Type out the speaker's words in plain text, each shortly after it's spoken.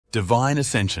Divine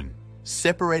Ascension,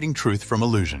 separating truth from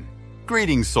illusion.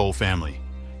 Greetings, soul family.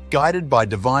 Guided by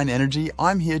divine energy,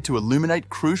 I'm here to illuminate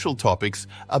crucial topics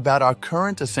about our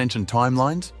current ascension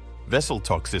timelines, vessel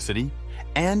toxicity,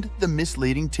 and the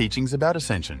misleading teachings about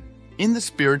ascension. In the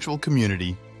spiritual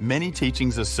community, many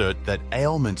teachings assert that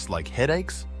ailments like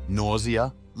headaches,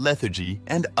 nausea, lethargy,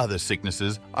 and other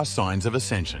sicknesses are signs of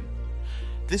ascension.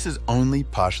 This is only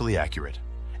partially accurate.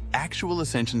 Actual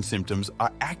ascension symptoms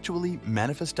are actually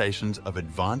manifestations of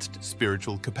advanced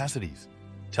spiritual capacities,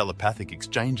 telepathic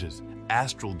exchanges,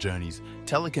 astral journeys,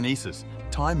 telekinesis,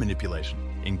 time manipulation,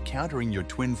 encountering your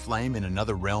twin flame in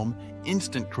another realm,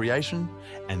 instant creation,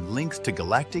 and links to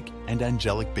galactic and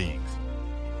angelic beings.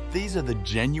 These are the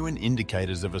genuine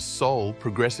indicators of a soul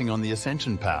progressing on the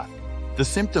ascension path. The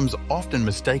symptoms often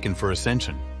mistaken for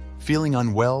ascension: feeling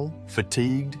unwell,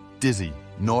 fatigued, dizzy,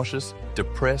 nauseous,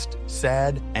 depressed,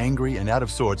 sad, angry, and out of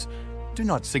sorts do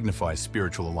not signify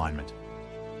spiritual alignment.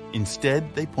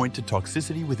 Instead, they point to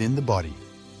toxicity within the body.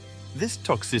 This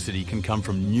toxicity can come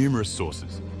from numerous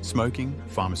sources: smoking,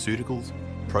 pharmaceuticals,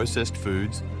 processed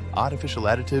foods, artificial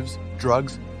additives,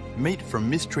 drugs, meat from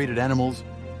mistreated animals,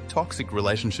 toxic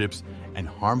relationships, and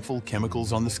harmful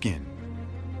chemicals on the skin.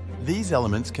 These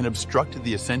elements can obstruct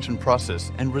the ascension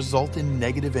process and result in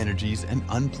negative energies and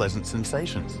unpleasant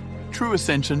sensations. True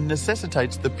ascension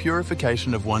necessitates the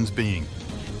purification of one's being,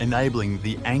 enabling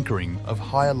the anchoring of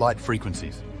higher light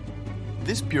frequencies.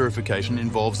 This purification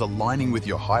involves aligning with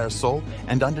your higher soul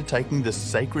and undertaking the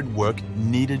sacred work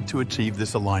needed to achieve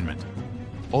this alignment.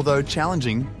 Although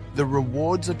challenging, the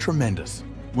rewards are tremendous.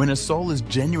 When a soul is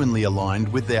genuinely aligned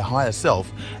with their higher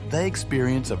self, they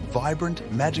experience a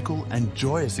vibrant, magical, and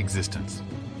joyous existence.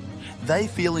 They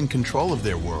feel in control of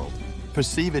their world,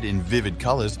 perceive it in vivid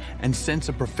colors, and sense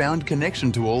a profound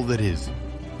connection to all that is.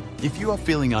 If you are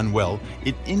feeling unwell,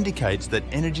 it indicates that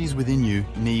energies within you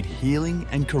need healing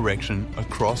and correction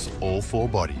across all four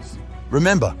bodies.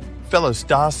 Remember, fellow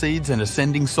starseeds and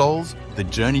ascending souls, the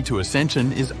journey to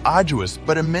ascension is arduous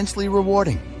but immensely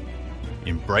rewarding.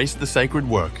 Embrace the sacred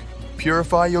work,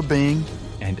 purify your being,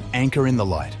 and anchor in the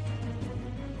light.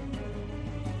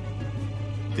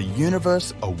 The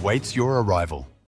universe awaits your arrival.